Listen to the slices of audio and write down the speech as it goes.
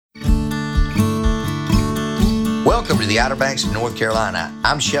Welcome to the Outer Banks of North Carolina.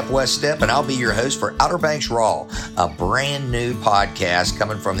 I'm Chef Wes, and I'll be your host for Outer Banks Raw, a brand new podcast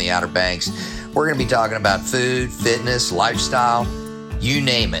coming from the Outer Banks. We're going to be talking about food, fitness, lifestyle, you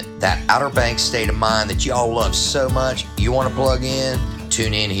name it. That Outer Banks state of mind that y'all love so much, you want to plug in,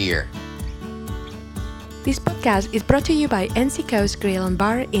 tune in here. This podcast is brought to you by NC Coast Grill and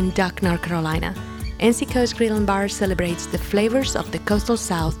Bar in Duck, North Carolina. NC Coast Grill and Bar celebrates the flavors of the coastal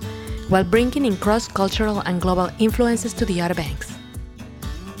South while bringing in cross-cultural and global influences to the Outer Banks.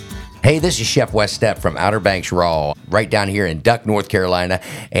 Hey, this is Chef Wes from Outer Banks Raw, right down here in Duck, North Carolina,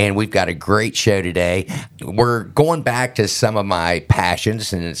 and we've got a great show today. We're going back to some of my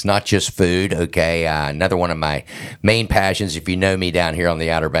passions, and it's not just food, okay? Another one of my main passions, if you know me down here on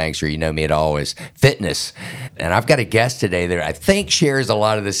the Outer Banks or you know me at all, is fitness. And I've got a guest today that I think shares a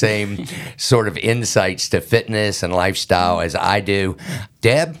lot of the same sort of insights to fitness and lifestyle as I do.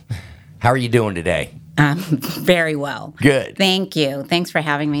 Deb, how are you doing today? Very well. Good. Thank you. Thanks for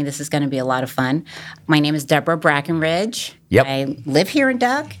having me. This is going to be a lot of fun. My name is Deborah Brackenridge. Yep. I live here in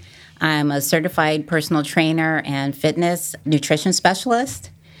Duck. I'm a certified personal trainer and fitness nutrition specialist,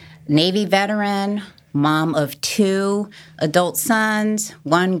 Navy veteran, mom of 2 adult sons,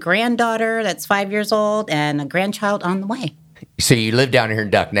 1 granddaughter that's 5 years old, and a grandchild on the way. So you live down here in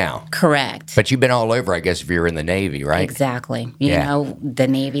Duck now? Correct. But you've been all over, I guess, if you're in the Navy, right? Exactly. You know, the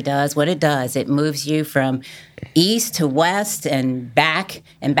Navy does what it does. It moves you from east to west and back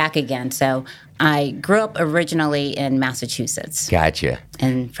again. So I grew up originally in Massachusetts. Gotcha.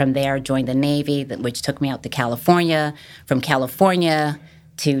 And from there, joined the Navy, which took me out to California. From California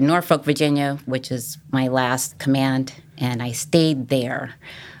to Norfolk, Virginia, which is my last command. And I stayed there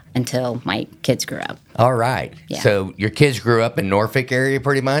until my kids grew up. All right. Yeah. So your kids grew up in Norfolk area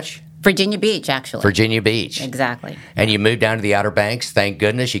pretty much? Virginia Beach, actually. Virginia Beach. Exactly. And you moved down to the Outer Banks. Thank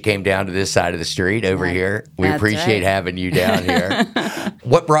goodness you came down to this side of the street over here. We That's appreciate right. having you down here.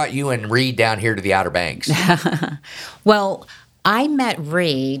 What brought you and Reed down here to the Outer Banks? Well, I met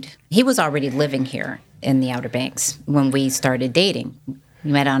Reed. He was already living here in the Outer Banks when we started dating.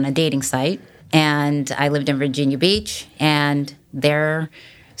 We met on a dating site, and I lived in Virginia Beach, and there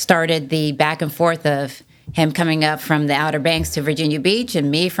started the back and forth of him coming up from the Outer Banks to Virginia Beach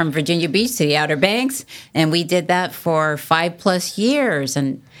and me from Virginia Beach to the Outer Banks. And we did that for 5+ years.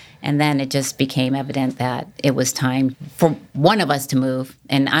 And then it just became evident that it was time for one of us to move.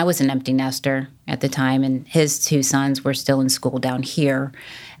 And I was an empty nester at the time, and his 2 sons were still in school down here.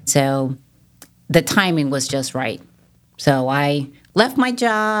 So the timing was just right. So I left my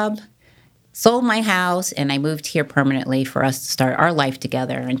job, sold my house, and I moved here permanently for us to start our life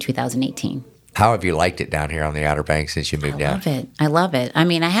together in 2018. How have you liked it down here on the Outer Banks since you moved down? I love it. I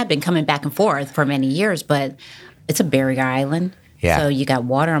mean, I had been coming back and forth for many years, but it's a barrier island. Yeah. So you got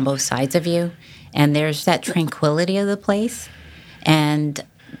water on both sides of you, and there's that tranquility of the place, and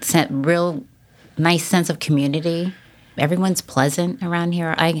that real nice sense of community. Everyone's pleasant around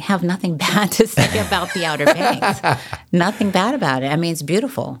here. I have nothing bad to say about the Outer Banks. Nothing bad about it. I mean, it's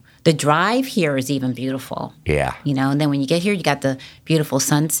beautiful. The drive here is even beautiful. Yeah. You know, and then when you get here, you got the beautiful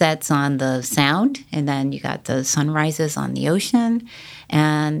sunsets on the Sound, and then you got the sunrises on the ocean,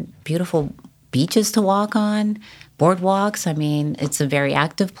 and beautiful beaches to walk on, boardwalks. I mean, it's a very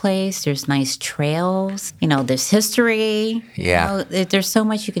active place. There's nice trails. You know, there's history. Yeah. You know, there's so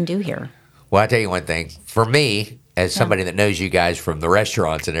much you can do here. Well, I'll tell you one thing. For me, as somebody that knows you guys from the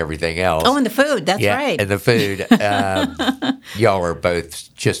restaurants and everything else. Oh, and the food. That's right. And the food. Y'all are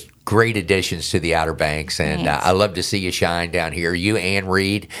both just great additions to the Outer Banks. And I love to see you shine down here, you and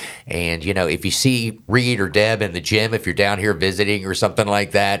Reed. And, you know, if you see Reed or Deb in the gym, if you're down here visiting or something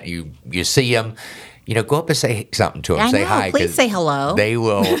like that, you see them. You know, go up and say something to them. Say hi. Please say hello. They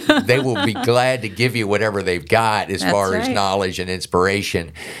will be glad to give you whatever they've got as far as knowledge and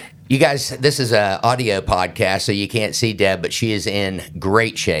inspiration. You guys, this is an audio podcast, so you can't see Deb, but she is in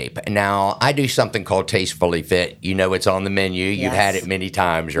great shape. Now, I do something called Tastefully Fit. You know it's on the menu. Yes. You've had it many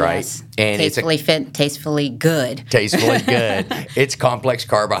times, right? Yes. And Tastefully Fit, Tastefully Good. Tastefully good. It's complex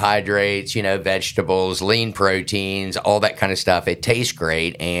carbohydrates, you know, vegetables, lean proteins, all that kind of stuff. It tastes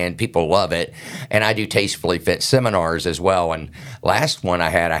great, and people love it. And I do Tastefully Fit seminars as well. And last one I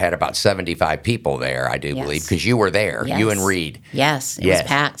had about 75 people there, I do believe, because you were there, you and Reed. Yes, it was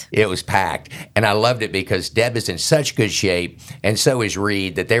packed. It was packed. And I loved it because Deb is in such good shape, and so is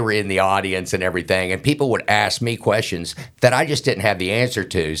Reed, that they were in the audience and everything. And people would ask me questions that I just didn't have the answer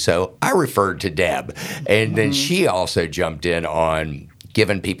to. So I referred to Deb. And then she also jumped in on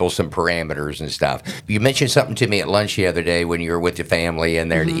giving people some parameters and stuff. You mentioned something to me at lunch the other day when you were with your family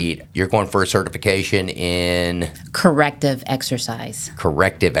and there to eat. You're going for a certification in Corrective exercise.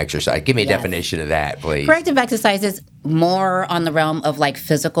 corrective exercise. Give me a Yes. definition of that, please. Corrective exercise is more on the realm of like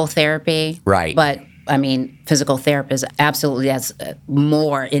physical therapy. Right. But I mean, physical therapist absolutely has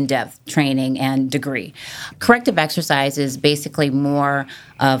more in-depth training and degree. Corrective exercise is basically more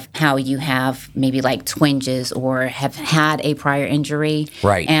of how you have maybe like twinges or have had a prior injury.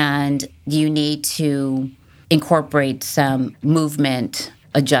 Right. And you need to incorporate some movement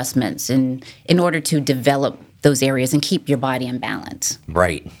adjustments in order to develop those areas and keep your body in balance.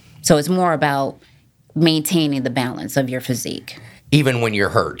 Right. So it's more about maintaining the balance of your physique. Even when you're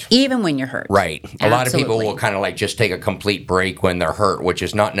hurt. Even when you're hurt. Right. A lot of people Absolutely. will kind of like just take a complete break when they're hurt, which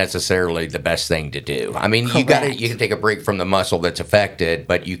is not necessarily the best thing to do. I mean, you Correct. can take a break from the muscle that's affected,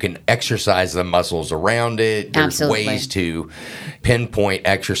 but you can exercise the muscles around it. There's Absolutely. ways to pinpoint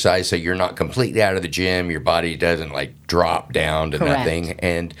exercise so you're not completely out of the gym, your body doesn't like drop down to Correct. nothing.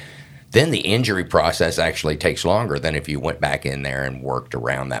 And then the injury process actually takes longer than if you went back in there and worked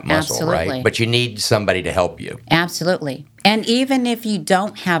around that muscle, Absolutely. right? But you need somebody to help you. Absolutely. And even if you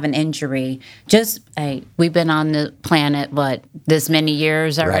don't have an injury, we've been on the planet, this many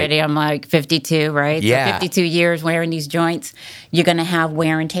years already? Right. I'm like 52, right? Yeah. So 52 years wearing these joints, you're going to have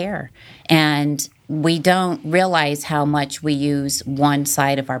wear and tear. And we don't realize how much we use one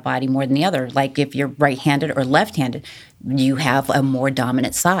side of our body more than the other. Like if you're right-handed or left-handed, you have a more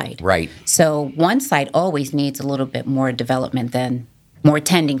dominant side. Right. So one side always needs a little bit more development more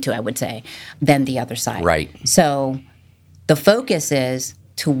tending to, I would say, than the other side. Right. So the focus is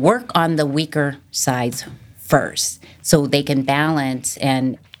to work on the weaker sides first so they can balance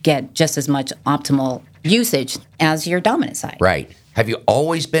and get just as much optimal usage as your dominant side. Right. Have you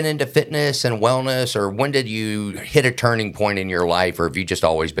always been into fitness and wellness, or when did you hit a turning point in your life, or have you just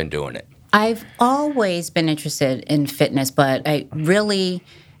always been doing it? I've always been interested in fitness, but I really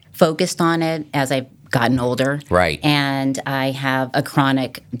focused on it as I've gotten older. Right. And I have a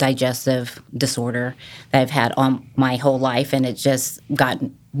chronic digestive disorder that I've had all my whole life, and it's just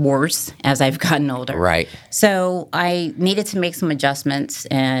gotten worse as I've gotten older. Right. So I needed to make some adjustments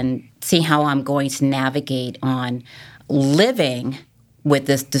and see how I'm going to navigate on living with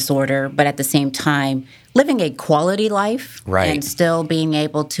this disorder, but at the same time, living a quality life Right. and still being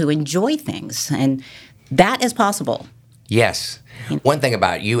able to enjoy things. And that is possible. Yes. One thing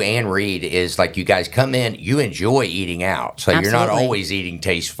about you and Reed is like you guys come in, you enjoy eating out. So you're not Absolutely. always eating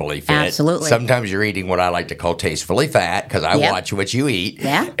tastefully fit. Absolutely. Sometimes you're eating what I like to call tastefully fat because I Yep. watch what you eat.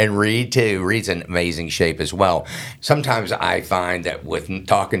 Yeah. And Reed too. Reed's in amazing shape as well. Sometimes I find that with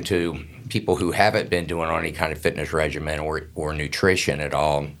talking to people who haven't been doing any kind of fitness regimen or nutrition at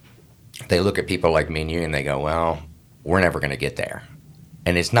all, they look at people like me and you and they go, well, we're never going to get there.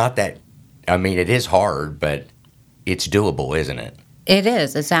 And it's not that, I mean, it is hard, but it's doable, isn't it? It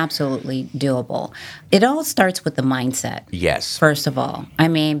is. It's absolutely doable. It all starts with the mindset. Yes. First of all. I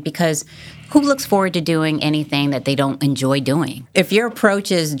mean, because who looks forward to doing anything that they don't enjoy doing? If your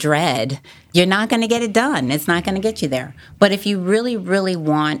approach is dread, you're not going to get it done. It's not going to get you there. But if you really, really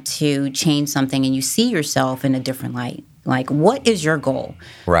want to change something and you see yourself in a different light, like what is your goal?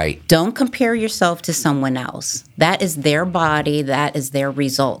 Right. Don't compare yourself to someone else. That is their body. That is their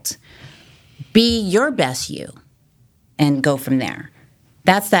result. Be your best you and go from there.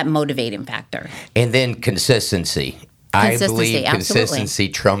 That's that motivating factor. And then consistency. I Consistency, believe absolutely. consistency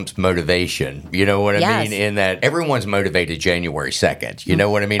trumps motivation. You know what I Yes. mean? In that everyone's motivated January 2nd. You know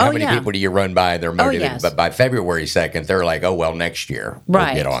what I mean? Oh, How many yeah. people do you run by? They're motivated. yes. But by February 2nd, they're like, oh, well, next year we'll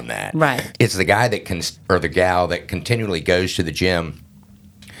Right. get on that. Right. It's the guy that or the gal that continually goes to the gym,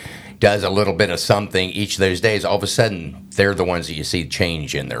 does a little bit of something each of those days, all of a sudden they're the ones that you see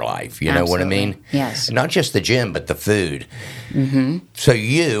change in their life. You know what I Absolutely. mean? Yes. Not just the gym, but the food. Mm-hmm. So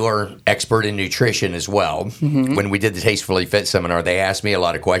you are expert in nutrition as well. Mm-hmm. When we did the Tastefully Fit seminar, they asked me a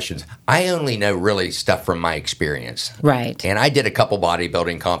lot of questions. I only know really stuff from my experience. Right. And I did a couple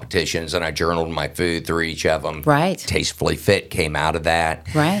bodybuilding competitions, and I journaled my food through each of them. Right. Tastefully Fit came out of that.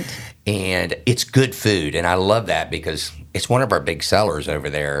 Right. And it's good food, and I love that because it's one of our big sellers over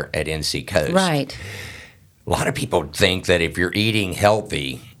there at NC Coast. Right. A lot of people think that if you're eating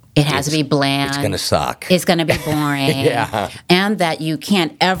healthy, It has to be bland. it's going to suck. It's going to be boring. Yeah. And that you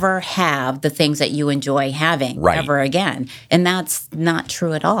can't ever have the things that you enjoy having Right. ever again. And that's not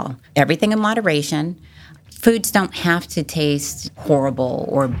true at all. Everything in moderation. Foods don't have to taste horrible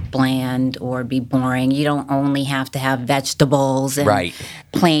or bland or be boring. You don't only have to have vegetables and Right.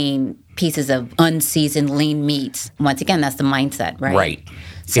 plain pieces of unseasoned lean meats. Once again, that's the mindset, right? Right.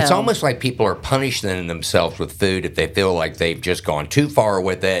 It's almost like people are punishing themselves with food if they feel like they've just gone too far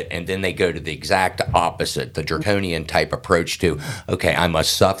with it, and then they go to the exact opposite, the draconian type approach to, okay, I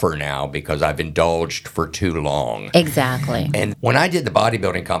must suffer now because I've indulged for too long. Exactly. And when I did the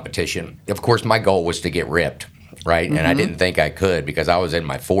bodybuilding competition, of course, my goal was to get ripped. Right. And I didn't think I could because I was in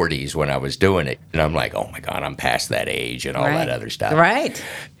my 40s when I was doing it. And I'm like, oh, my God, I'm past that age and all that other stuff. Right.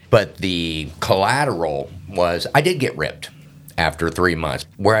 But the collateral was I did get ripped after 3 months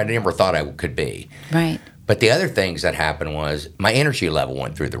where I never thought I could be. Right. But the other things that happened was my energy level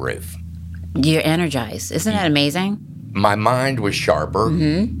went through the roof. You're energized. Isn't that amazing? My mind was sharper.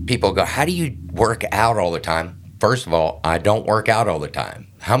 People go, how do you work out all the time? First of all, I don't work out all the time.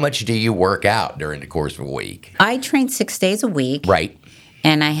 How much do you work out during the course of a week? I train 6 days a week. Right.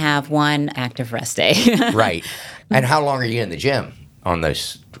 And I have one active rest day. Right. And how long are you in the gym on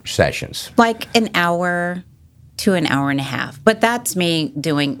those sessions? Like an hour to an hour and a half. But that's me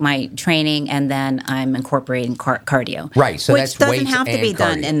doing my training, and then I'm incorporating cardio. Right. So which that's doesn't weights have to and be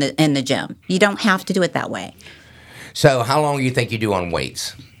done cardio. in the gym. You don't have to do it that way. So how long do you think you do on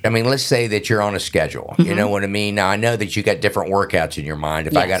weights? I mean, let's say that you're on a schedule. You know what I mean? Now, I know that you got different workouts in your mind.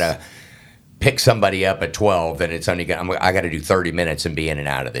 If I got to pick somebody up at 12, then it's only I got to do 30 minutes and be in and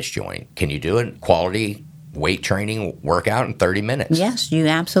out of this joint. Can you do it? Quality weight training workout in 30 minutes? Yes, you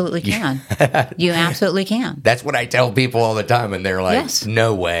absolutely can. You absolutely can. That's what I tell people all the time, and they're like, Yes.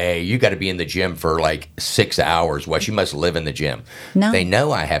 no way. You got to be in the gym for like 6 hours. Wes, you must live in the gym. No. They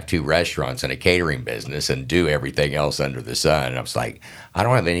know I have 2 restaurants and a catering business and do everything else under the sun. And I was like, I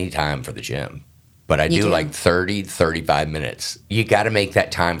don't have any time for the gym. But I do like 30, 35 minutes. You got to make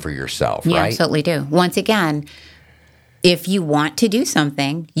that time for yourself, You right? absolutely do. Once again, if you want to do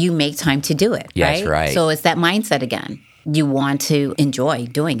something, you make time to do it. Yes, right. So it's that mindset again. You want to enjoy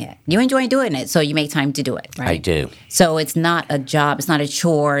doing it. You enjoy doing it, so you make time to do it, right? I do. So it's not a job, it's not a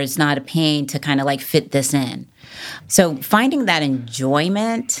chore, it's not a pain to kind of like fit this in. So finding that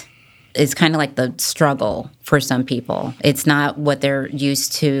enjoyment is kind of like the struggle for some people. It's not what they're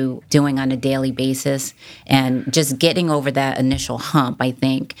used to doing on a daily basis. And just getting over that initial hump, I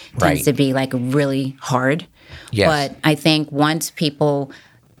think, tends to be like really hard. Yes. But I think once people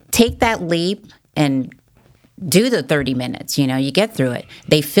take that leap and do the 30 minutes, you get through it,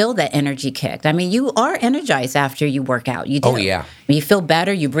 they feel that energy kicked. I mean, you are energized after you work out. You do. Oh, yeah. You feel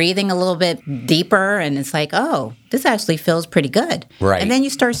better. You're breathing a little bit deeper, and it's like, oh, this actually feels pretty good. Right. And then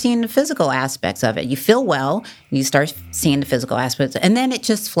you start seeing the physical aspects of it. You feel well, you start seeing the physical aspects, and then it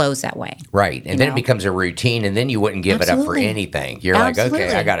just flows that way. Right. And then it becomes a routine, and then you wouldn't give it up for Absolutely. anything. You're Absolutely. like,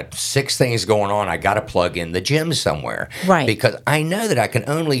 okay, I got 6 things going on. I got to plug in the gym somewhere. Right. Because I know that I can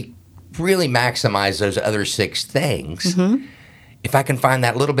only really maximize those other 6 things. If I can find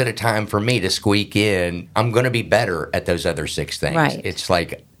that little bit of time for me to squeak in, I'm going to be better at those other 6 things. Right. It's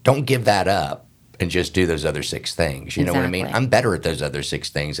like, don't give that up and just do those other 6 things. You know what I mean? Exactly. I'm better at those other 6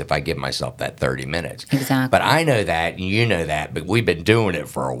 things if I give myself that 30 minutes. Exactly. But I know that, and you know that, but we've been doing it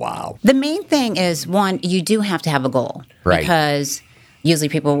for a while. The main thing is, one, you do have to have a goal. Right. Because usually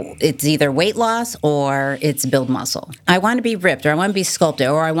people, it's either weight loss or it's build muscle. I want to be ripped, or I want to be sculpted,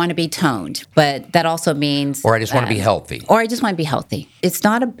 or I want to be toned. But that also means... Or I just want to be healthy. Or I just want to be healthy. It's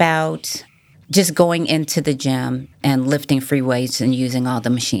not about just going into the gym and lifting free weights and using all the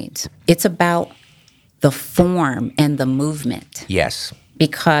machines. It's about the form and the movement. Yes.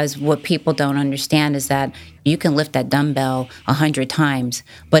 Because what people don't understand is that you can lift that dumbbell 100 times,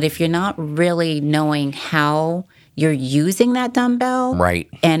 but if you're not really knowing how you're using that dumbbell, Right.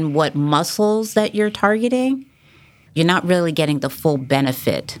 and what muscles that you're targeting, you're not really getting the full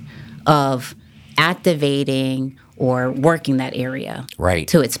benefit of activating or working that area Right.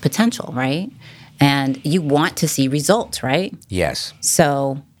 to its potential, right? And you want to see results, right? Yes.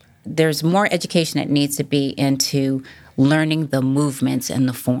 So there's more education that needs to be into learning the movements and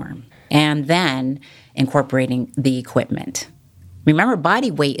the form, and then incorporating the equipment. Remember,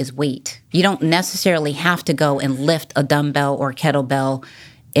 body weight is weight. You don't necessarily have to go and lift a dumbbell or kettlebell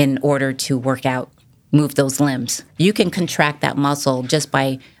in order to work out, move those limbs. You can contract that muscle just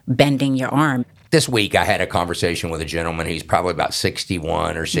by bending your arm. This week, I had a conversation with a gentleman. He's probably about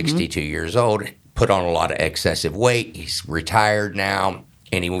 61 or 62 years old, put on a lot of excessive weight. He's retired now,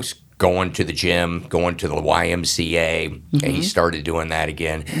 and he was going to the gym, going to the YMCA, and he started doing that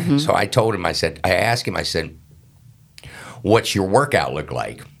again. So I told him, I asked him, what's your workout look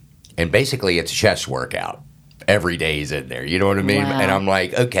like? And basically, it's a chest workout. Every day he's in there. You know what I mean? Wow. And I'm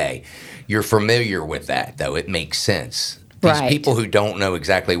like, okay, you're familiar with that, though. It makes sense. These Right. people who don't know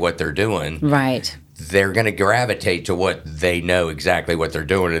exactly what they're doing, Right. they're going to gravitate to what they know exactly what they're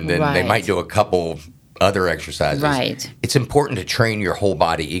doing. And then they Right. might do a couple other exercises. Right. It's important to train your whole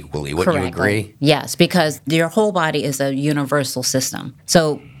body equally. Wouldn't you agree? Yes, because your whole body is a universal system.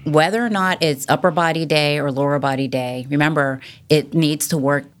 So whether or not it's upper body day or lower body day, remember, it needs to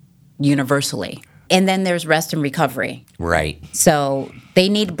work universally. And then there's rest and recovery. Right. So they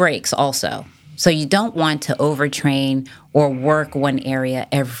need breaks also. So you don't want to overtrain or work one area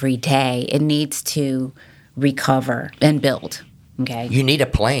every day. It needs to recover and build. Okay. You need a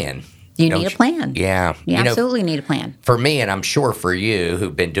plan. You need a plan. Yeah. You absolutely need a plan. For me, and I'm sure for you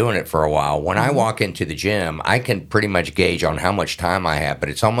who've been doing it for a while, when I walk into the gym, I can pretty much gauge on how much time I have, but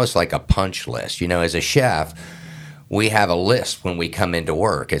it's almost like a punch list. You know, as a chef, we have a list when we come into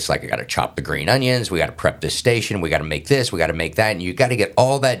work. It's like, I got to chop the green onions, we got to prep this station, we got to make this, we got to make that, and you got to get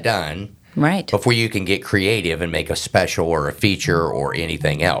all that done. Right. Before you can get creative and make a special or a feature or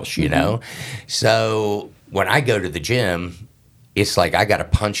anything else, you know? So when I go to the gym, it's like I got a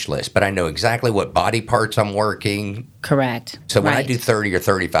punch list, but I know exactly what body parts I'm working. Correct. So when I do 30 or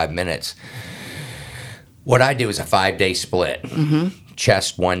 35 minutes, what I do is a 5-day split.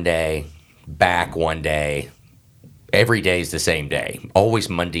 Chest one day, back one day. Every day is the same day. Always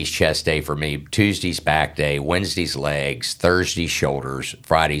Monday's chest day for me. Tuesday's back day. Wednesday's legs. Thursday's shoulders.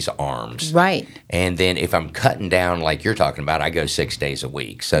 Friday's arms. Right. And then if I'm cutting down like you're talking about, I go 6 days a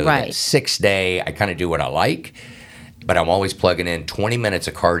week. So that 6th day, I kind of do what I like. But I'm always plugging in 20 minutes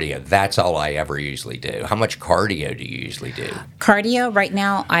of cardio. That's all I ever usually do. How much cardio do you usually do? Cardio, right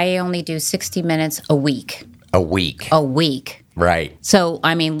now, I only do 60 minutes a week. A week. A week. Right. So,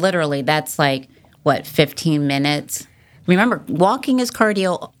 I mean, literally, that's like, 15 minutes? Remember, walking is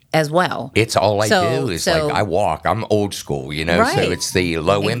cardio as well. It's all I do is like I walk. I'm old school, you know, right. So it's the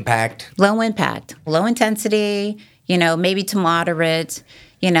low impact. Low impact. Low intensity, you know, maybe to moderate.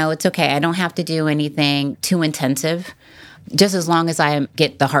 You know, it's okay. I don't have to do anything too intensive, just as long as I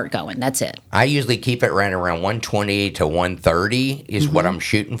get the heart going. That's it. I usually keep it right around 120 to 130 is what I'm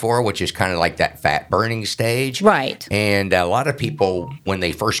shooting for, which is kind of like that fat burning stage. Right. And a lot of people, when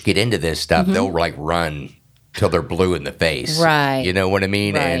they first get into this stuff, they'll like run till they're blue in the face. Right. You know what I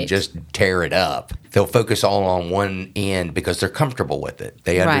mean? Right. And just tear it up. They'll focus all on one end because they're comfortable with it.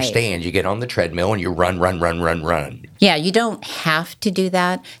 They understand. You get on the treadmill and you run. Yeah, you don't have to do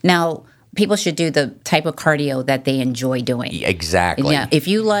that. Now, people should do the type of cardio that they enjoy doing. Exactly. Yeah, if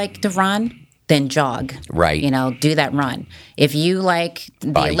you like to run, then jog. Right. You know, do that run. If you like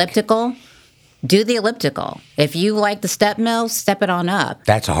the elliptical, do the elliptical. If you like the step mill, step it on up.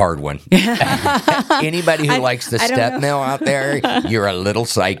 That's a hard one. Anybody who likes the step mill out there, you're a little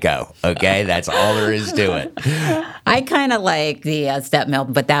psycho. Okay, that's all there is to it. I kind of like the step mill,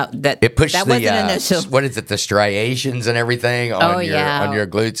 but that pushed wasn't an issue. What is it? The striations and everything on your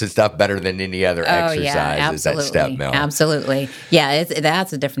glutes and stuff better than any other exercise. Yeah, is that step mill? Absolutely. Yeah,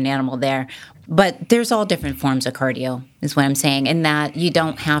 that's a different animal there. But there's all different forms of cardio, is what I'm saying, and that you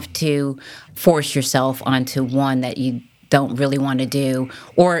don't have to force yourself onto one that you don't really want to do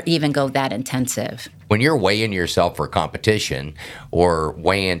or even go that intensive. When you're weighing yourself for competition or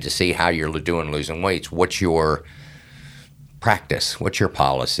weighing to see how you're doing losing weights, what's your practice? What's your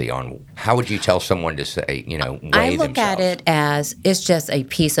policy on how would you tell someone to say, weigh themselves? I look at it as it's just a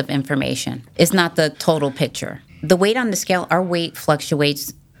piece of information. It's not the total picture. The weight on the scale, our weight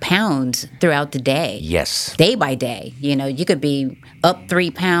fluctuates pounds throughout the day. Yes. Day by day. You know, you could be up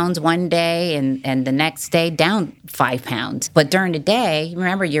 3 pounds one day and the next day down 5 pounds. But during the day,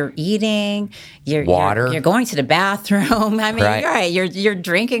 remember, you're eating, you're going to the bathroom. I mean, right. You're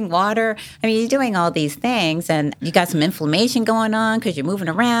drinking water. I mean, you're doing all these things and you got some inflammation going on because you're moving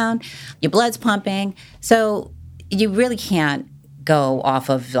around, your blood's pumping. So you really can't go off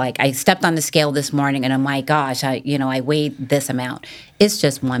of like, I stepped on the scale this morning and oh my gosh, I weighed this amount. It's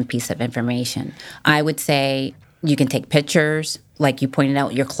just one piece of information. I would say you can take pictures, like you pointed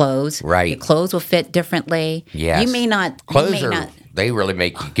out, your clothes. Right. Your clothes will fit differently. Yes. You may not. They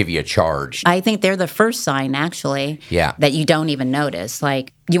really give you a charge. I think they're the first sign, actually, that you don't even notice.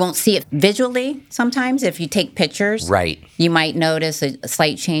 Like, you won't see it visually sometimes if you take pictures. Right. You might notice a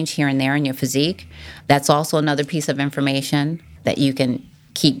slight change here and there in your physique. That's also another piece of information that you can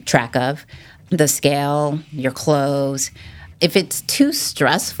keep track of. The scale, your clothes. If it's too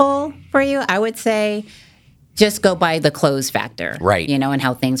stressful for you, I would say just go by the clothes factor. Right. And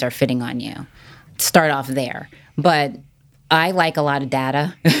how things are fitting on you. Start off there. But I like a lot of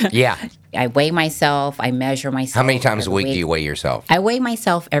data. Yeah. I weigh myself. I measure myself. How many times a week do you weigh yourself? I weigh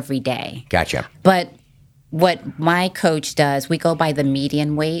myself every day. Gotcha. But what my coach does, we go by the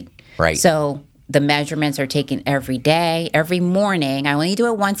median weight. Right. So the measurements are taken every day, every morning. I only do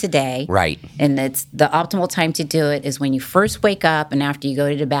it once a day. Right. And it's the optimal time to do it is when you first wake up and after you go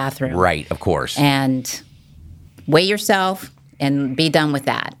to the bathroom. Right, of course. And weigh yourself and be done with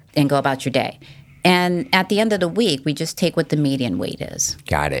that and go about your day. And at the end of the week, we just take what the median weight is.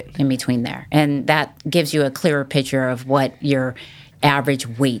 Got it. In between there. And that gives you a clearer picture of what your average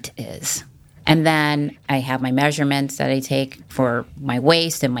weight is. And then I have my measurements that I take for my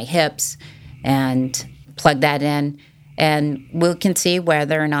waist and my hips and plug that in. And we can see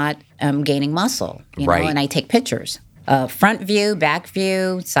whether or not I'm gaining muscle. You know? And I take pictures. Front view, back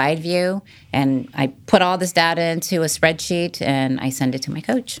view, side view. And I put all this data into a spreadsheet and I send it to my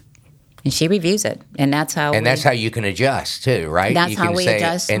coach. And she reviews it, and that's how. And that's how you can adjust too, right? That's you how can we say,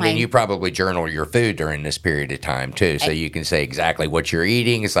 adjust. And then you probably journal your food during this period of time too, so you can say exactly what you're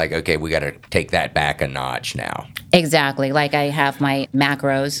eating. It's like, okay, we got to take that back a notch now. Exactly. Like I have my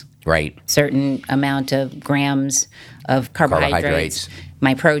macros, right? Certain amount of grams of carbohydrates.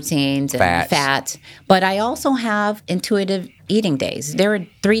 My proteins and fat. But I also have intuitive eating days. There are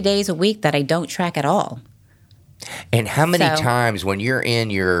 3 days a week that I don't track at all. And how many times when you're in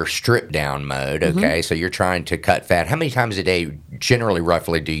your strip down mode, okay, so you're trying to cut fat, how many times a day generally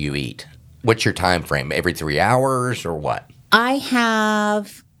roughly do you eat? What's your time frame? Every 3 hours or what? I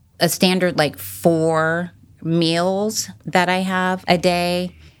have a standard like 4 meals that I have a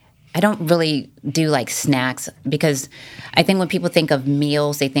day. I don't really do like snacks because I think when people think of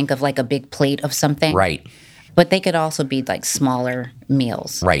meals, they think of like a big plate of something. Right. But they could also be like smaller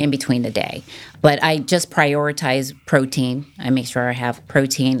meals in between the day. But I just prioritize protein. I make sure I have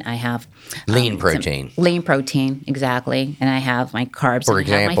protein. I have lean protein. Lean protein, exactly. And I have my carbs. For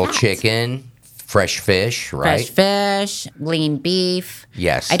example, chicken, fresh fish, right? Fresh fish, lean beef.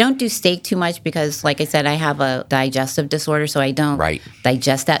 Yes. I don't do steak too much because, like I said, I have a digestive disorder, so I don't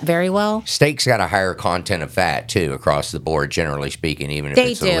digest that very well. Steak's got a higher content of fat, too, across the board, generally speaking, even if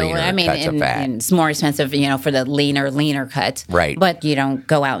it's a leaner cuts of fat. And it's more expensive, for the leaner cuts. Right. But you don't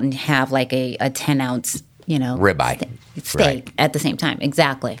go out and have like a 10-ounce, ribeye steak at the same time.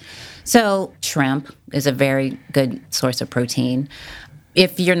 Exactly. So shrimp is a very good source of protein.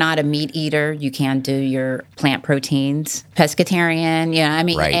 If you're not a meat eater, you can do your plant proteins. Pescatarian,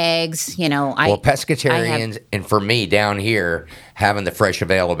 eggs, Well, pescatarians, and for me down here, having the fresh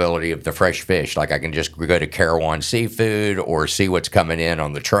availability of the fresh fish, like I can just go to Carawan Seafood or see what's coming in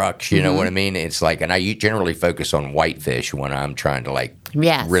on the trucks, you know what I mean? It's like, and I generally focus on whitefish when I'm trying to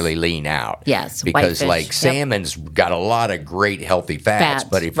really lean out. Yes, because whitefish, salmon's got a lot of great healthy fats,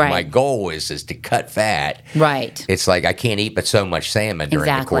 but if my goal is to cut fat, it's like I can't eat but so much salmon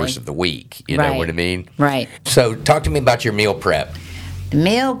during the course of the week. You know what I mean? Right. So talk to me about your meal prep.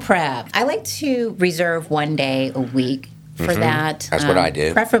 Meal prep. I like to reserve 1 day a week for that. That's what I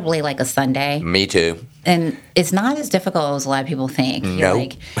do. Preferably like a Sunday. Me too. And it's not as difficult as a lot of people think. No.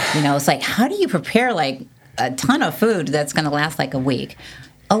 It's like, how do you prepare like a ton of food that's going to last like a week?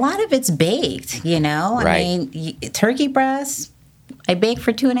 A lot of it's baked, I mean, turkey breasts, I bake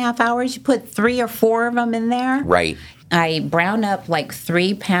for 2.5 hours. You put 3 or 4 of them in there. Right. I brown up like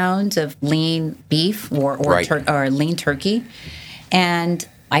 3 pounds of lean beef or lean turkey. And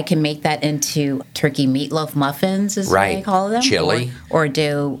I can make that into turkey meatloaf muffins, is what I call them. Chili. Or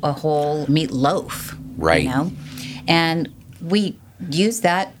do a whole meat loaf. Right. And we use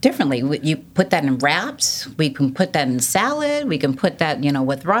that differently. You put that in wraps. We can put that in salad. We can put that,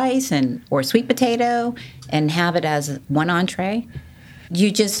 with rice or sweet potato and have it as one entree. You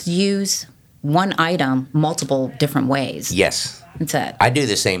just use one item multiple different ways. Yes. That's it. I do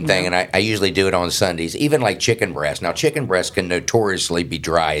the same thing, and I usually do it on Sundays, even like chicken breast. Now, chicken breast can notoriously be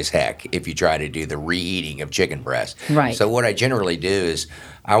dry as heck if you try to do the reheating of chicken breast. Right. So what I generally do is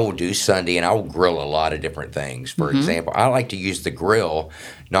I will do Sunday, and I will grill a lot of different things. For example, I like to use the grill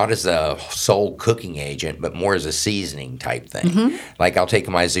not as a sole cooking agent, but more as a seasoning type thing. Like I'll take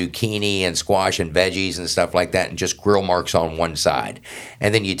my zucchini and squash and veggies and stuff like that and just grill marks on one side.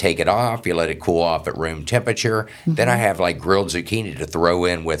 And then you take it off, you let it cool off at room temperature. Then I have like grilled zucchini to throw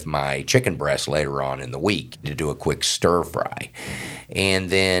in with my chicken breast later on in the week to do a quick stir fry. And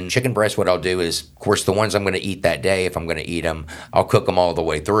then chicken breast, what I'll do is, of course, the ones I'm going to eat that day, if I'm going to eat them, I'll cook them all the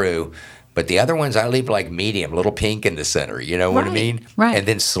way through. But the other ones I leave like medium, a little pink in the center, you know what I mean? Right. And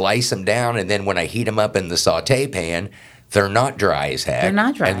then slice them down, and then when I heat them up in the saute pan, they're not dry as heck. They're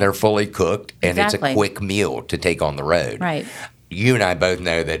not dry. And they're fully cooked, and it's a quick meal to take on the road. Right. You and I both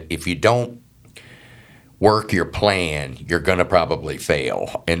know that if you don't work your plan, you're going to probably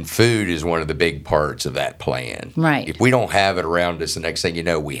fail. And food is one of the big parts of that plan. Right. If we don't have it around us, the next thing you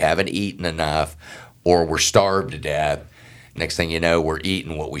know, we haven't eaten enough or we're starved to death. Next thing you know, we're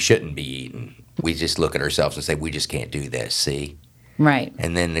eating what we shouldn't be eating. We just look at ourselves and say, we just can't do this, see? Right.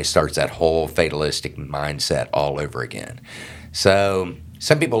 And then it starts that whole fatalistic mindset all over again. So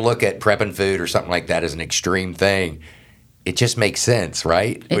some people look at prepping food or something like that as an extreme thing. It just makes sense,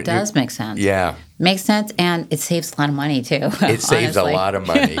 right? It does make sense. Yeah. Makes sense, and it saves a lot of money, too. It saves a lot of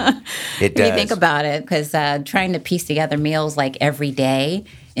money. It does. When you think about it, because trying to piece together meals like every day,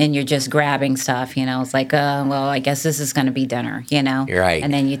 and you're just grabbing stuff, it's like, well, I guess this is going to be dinner, You're right.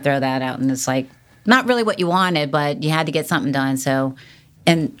 And then you throw that out, and it's like, not really what you wanted, but you had to get something done. So,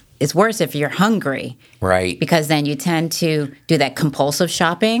 and it's worse if you're hungry. Right. Because then you tend to do that compulsive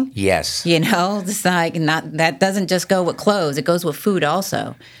shopping. Yes. It's like that doesn't just go with clothes. It goes with food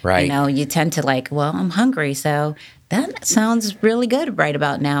also. Right. You tend to like, well, I'm hungry, so that sounds really good right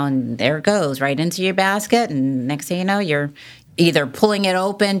about now. And there it goes right into your basket. And next thing you know, you're either pulling it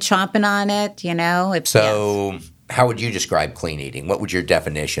open, chomping on it, So how would you describe clean eating? What would your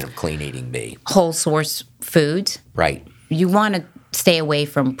definition of clean eating be? Whole source foods. Right. You want to stay away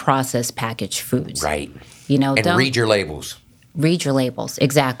from processed packaged foods. Right. And don't read your labels. Read your labels,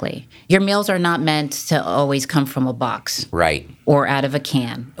 exactly. Your meals are not meant to always come from a box. Right. Or out of a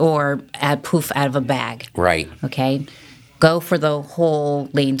can, or out of a bag. Right. Okay? Go for the whole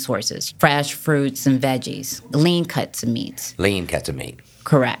lean sources, fresh fruits and veggies, lean cuts of meats. Lean cuts of meat.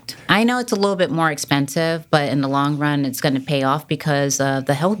 Correct. I know it's a little bit more expensive, but in the long run, it's going to pay off because of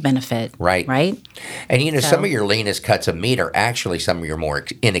the health benefit. Right. Right? And, some of your leanest cuts of meat are actually some of your more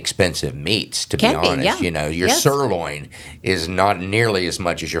inexpensive meats, to be honest. Yeah. Your sirloin is not nearly as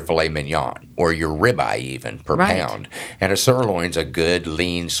much as your filet mignon or your ribeye even per pound. And a sirloin's a good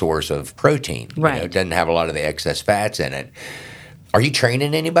lean source of protein. Right. It doesn't have a lot of the excess fats in it. Are you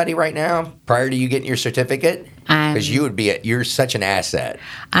training anybody right now prior to you getting your certificate? Because you're such an asset.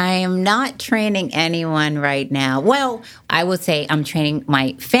 I am not training anyone right now. Well, I would say I'm training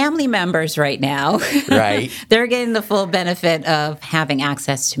my family members right now. Right. They're getting the full benefit of having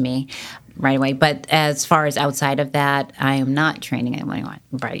access to me right away. But as far as outside of that, I am not training anyone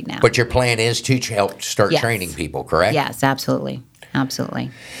right now. But your plan is to help start training people, correct? Yes, absolutely.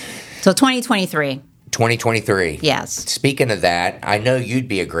 Absolutely. So 2023. 2023. Yes. Speaking of that, I know you'd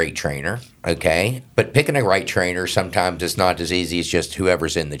be a great trainer, okay? But picking a right trainer sometimes is not as easy as just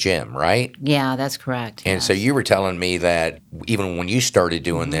whoever's in the gym, right? Yeah, that's correct. And so you were telling me that even when you started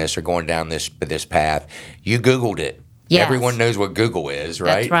doing this or going down this path, you Googled it. Yes. Everyone knows what Google is,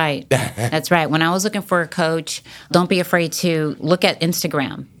 right? That's right. That's right. When I was looking for a coach, don't be afraid to look at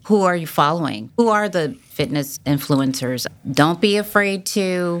Instagram. Who are you following? Who are the fitness influencers? Don't be afraid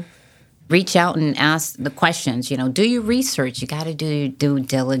to reach out and ask the questions. Do your research. You got to do due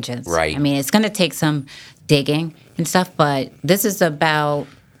diligence. Right. I mean, it's going to take some digging and stuff, but this is about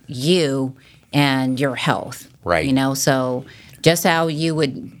you and your health. Right. So just how you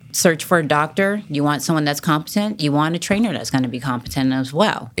would search for a doctor, you want someone that's competent, you want a trainer that's going to be competent as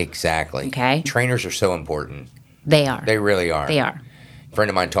well. Exactly. Okay. Trainers are so important. They are. They really are. They are. A friend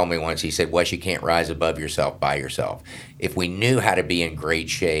of mine told me once, he said, Wes, you can't rise above yourself by yourself. If we knew how to be in great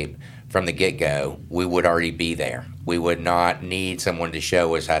shape from the get-go, we would already be there. We would not need someone to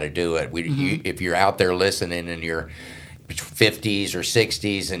show us how to do it. If you're out there listening in your 50s or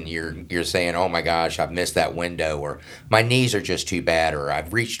 60s and you're saying, oh my gosh, I've missed that window, or my knees are just too bad, or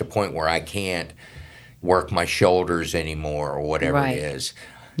I've reached a point where I can't work my shoulders anymore, or whatever it is.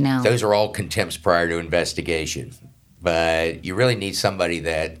 No. Those are all contempts prior to investigation. But you really need somebody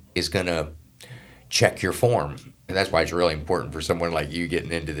that is going to check your form. And that's why it's really important for someone like you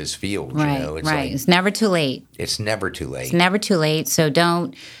getting into this field. Right, It's it's never too late. It's never too late. It's never too late. So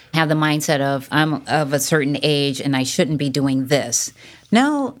don't have the mindset of, I'm of a certain age and I shouldn't be doing this.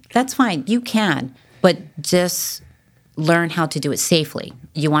 No, that's fine. You can. But just learn how to do it safely.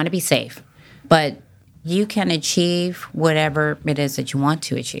 You want to be safe. But you can achieve whatever it is that you want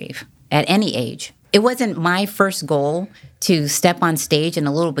to achieve at any age. It wasn't my first goal to step on stage in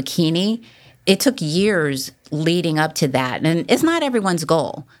a little bikini. It took years leading up to that. And it's not everyone's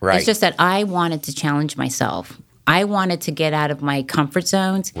goal. Right. It's just that I wanted to challenge myself. I wanted to get out of my comfort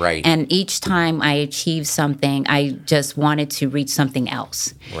zones. Right. And each time I achieved something, I just wanted to reach something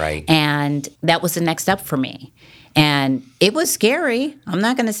else. Right. And that was the next step for me. And it was scary. I'm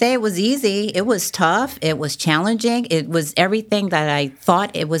not going to say it was easy. It was tough. It was challenging. It was everything that I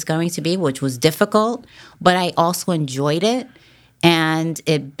thought it was going to be, which was difficult. But I also enjoyed it. And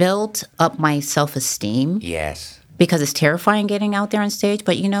it built up my self-esteem. Yes. Because it's terrifying getting out there on stage.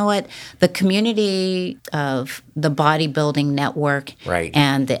 But you know what? The community of the bodybuilding network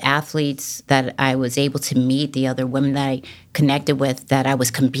and the athletes that I was able to meet, the other women that I connected with that I was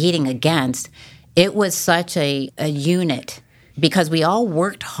competing against, it was such a unit because we all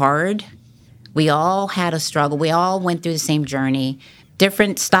worked hard. We all had a struggle. We all went through the same journey,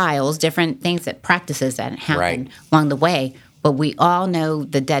 different styles, different things practices that happened along the way. But we all know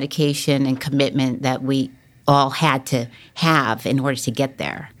the dedication and commitment that we all had to have in order to get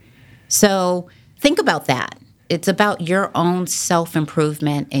there. So think about that. It's about your own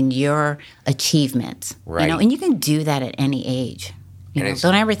self-improvement and your achievements. Right. And you can do that at any age.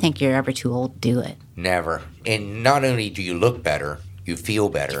 Don't ever think you're ever too old to do it. Never. And not only do you look better, you feel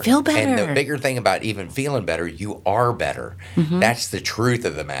better. You feel better. And the bigger thing about even feeling better, you are better. That's the truth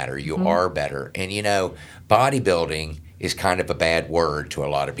of the matter. You are better. And, bodybuilding is kind of a bad word to a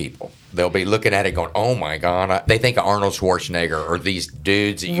lot of people. They'll be looking at it going, oh, my God. They think of Arnold Schwarzenegger or these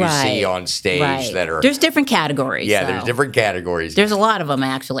dudes that you see on stage that are... There's different categories. Yeah, there's different categories. There's a lot of them,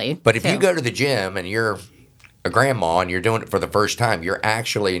 actually. But if you go to the gym and you're a grandma and you're doing it for the first time, you're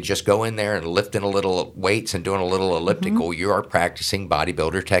actually just go in there and lifting a little weights and doing a little elliptical. You are practicing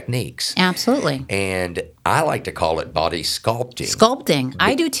bodybuilder techniques. Absolutely. And I like to call it body sculpting. Sculpting.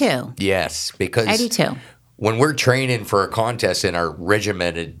 I do too. Yes, because I do too. When we're training for a contest in our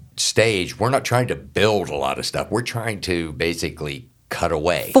regimented stage, we're not trying to build a lot of stuff. We're trying to basically cut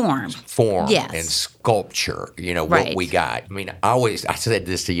away. Form yes. and sculpture, what we got. I mean, I said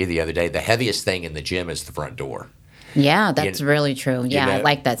this to you the other day, the heaviest thing in the gym is the front door. Yeah, that's really true. Yeah, I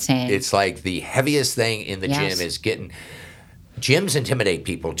like that saying. It's like the heaviest thing in the gym is gyms intimidate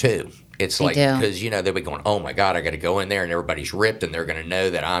people too. It's like, because, they'll be going, oh my God, I got to go in there and everybody's ripped and they're going to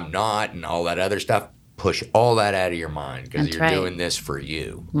know that I'm not and all that other stuff. Push all that out of your mind because you're doing this for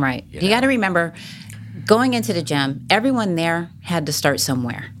you. Right. You got to remember, going into the gym, everyone there had to start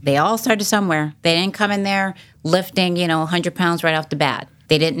somewhere. They all started somewhere. They didn't come in there lifting, 100 pounds right off the bat.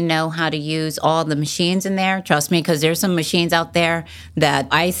 They didn't know how to use all the machines in there. Trust me, because there's some machines out there that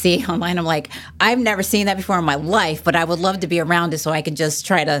I see online. I'm like, I've never seen that before in my life, but I would love to be around it so I could just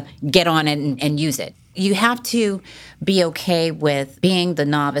try to get on it and use it. You have to be okay with being the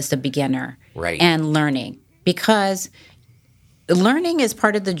novice, the beginner, and learning, because learning is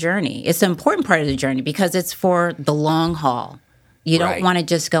part of the journey. It's an important part of the journey because it's for the long haul. You don't want to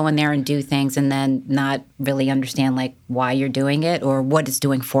just go in there and do things and then not really understand why you're doing it or what it's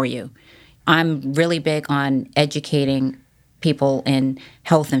doing for you. I'm really big on educating people in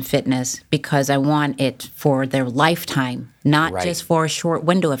health and fitness because I want it for their lifetime, not just for a short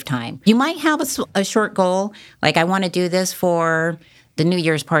window of time. You might have a short goal, like I want to do this for the New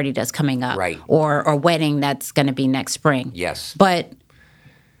Year's party that's coming up, or a wedding that's going to be next spring. Yes. But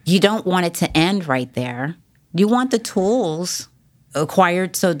you don't want it to end right there. You want the tools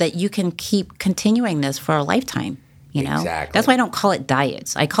acquired so that you can keep continuing this for a lifetime. Exactly. That's why I don't call it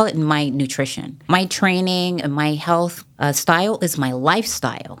diets. I call it my nutrition. My training and my health style is my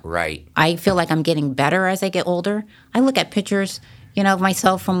lifestyle. Right. I feel like I'm getting better as I get older. I look at pictures, of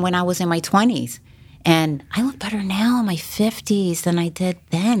myself from when I was in my 20s. And I look better now in my 50s than I did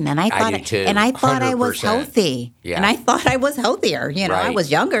then. And I do too. And I thought 100%. I was healthy. Yeah. And I thought I was healthier. I was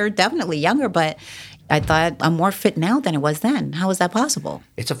younger, definitely younger, but I thought I'm more fit now than I was then. How is that possible?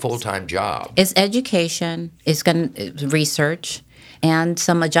 It's a full-time job. It's education, it's research, and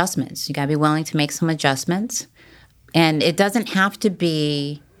some adjustments. You got to be willing to make some adjustments. And it doesn't have to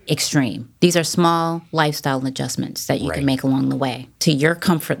be extreme. These are small lifestyle adjustments that you can make along the way to your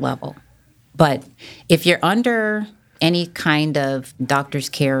comfort level. But if you're under any kind of doctor's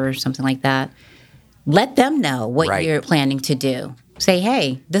care or something like that, let them know what you're planning to do. Say,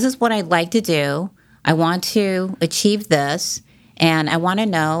 hey, this is what I'd like to do. I want to achieve this, and I want to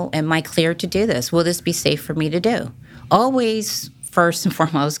know, am I clear to do this? Will this be safe for me to do? Always, first and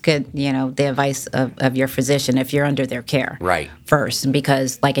foremost, get, the advice of your physician if you're under their care. First,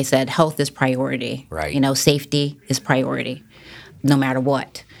 because, like I said, health is priority. Safety is priority, no matter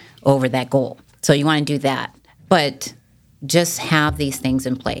what, over that goal. So you want to do that. But just have these things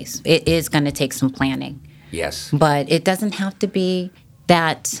in place. It is going to take some planning. Yes. But it doesn't have to be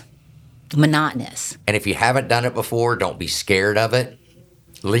that monotonous. And if you haven't done it before, don't be scared of it.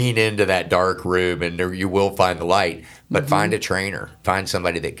 Lean into that dark room and you will find the light. But find a trainer. Find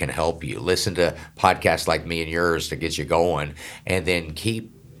somebody that can help you. Listen to podcasts like me and yours to get you going. And then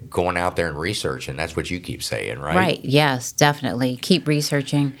keep going out there and research. And that's what you keep saying, right? Right. Yes, definitely. Keep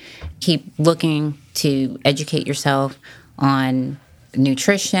researching. Keep looking to educate yourself on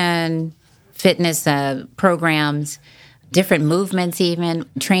nutrition, fitness programs, different movements, even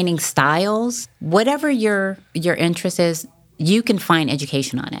training styles. Whatever your interest is, you can find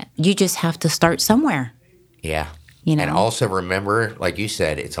education on it. You just have to start somewhere. Yeah. And also remember, like you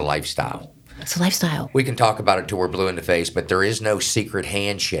said, it's a lifestyle. It's a lifestyle. We can talk about it till we're blue in the face, but there is no secret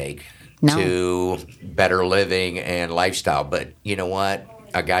handshake to better living and lifestyle. But you know what?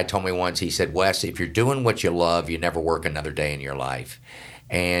 A guy told me once, he said, Wes, if you're doing what you love, you never work another day in your life.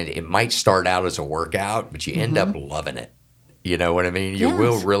 And it might start out as a workout, but you end up loving it. You know what I mean? You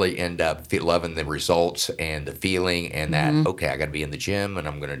will really end up loving the results and the feeling and that, okay, I got to be in the gym and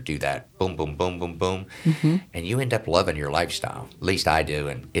I'm going to do that. Boom, boom, boom, boom, boom. And you end up loving your lifestyle. At least I do.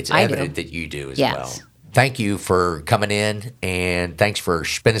 And it's evident that you do as well. Thank you for coming in, and thanks for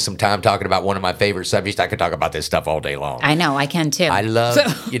spending some time talking about one of my favorite subjects. I could talk about this stuff all day long. I know, I can too. I love,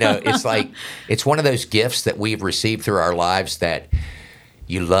 it's like, it's one of those gifts that we've received through our lives that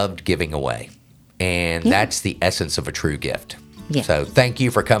you loved giving away. And that's the essence of a true gift. Yeah. So thank you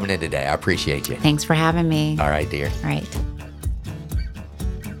for coming in today. I appreciate you. Thanks for having me. All right, dear. All right.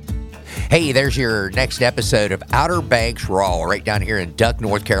 Hey, there's your next episode of Outer Banks Raw right down here in Duck,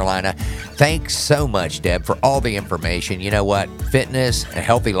 North Carolina. Thanks so much, Deb, for all the information. You know what? Fitness, a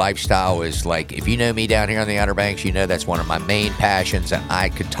healthy lifestyle is like, if you know me down here on the Outer Banks, you know that's one of my main passions, and I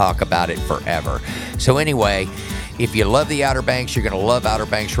could talk about it forever. So anyway, if you love the Outer Banks, you're going to love Outer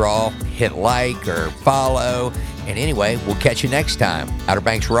Banks Raw. Hit like or follow. And anyway, we'll catch you next time. Outer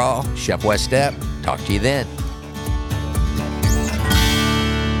Banks Raw, Chef Wes Step. Talk to you then.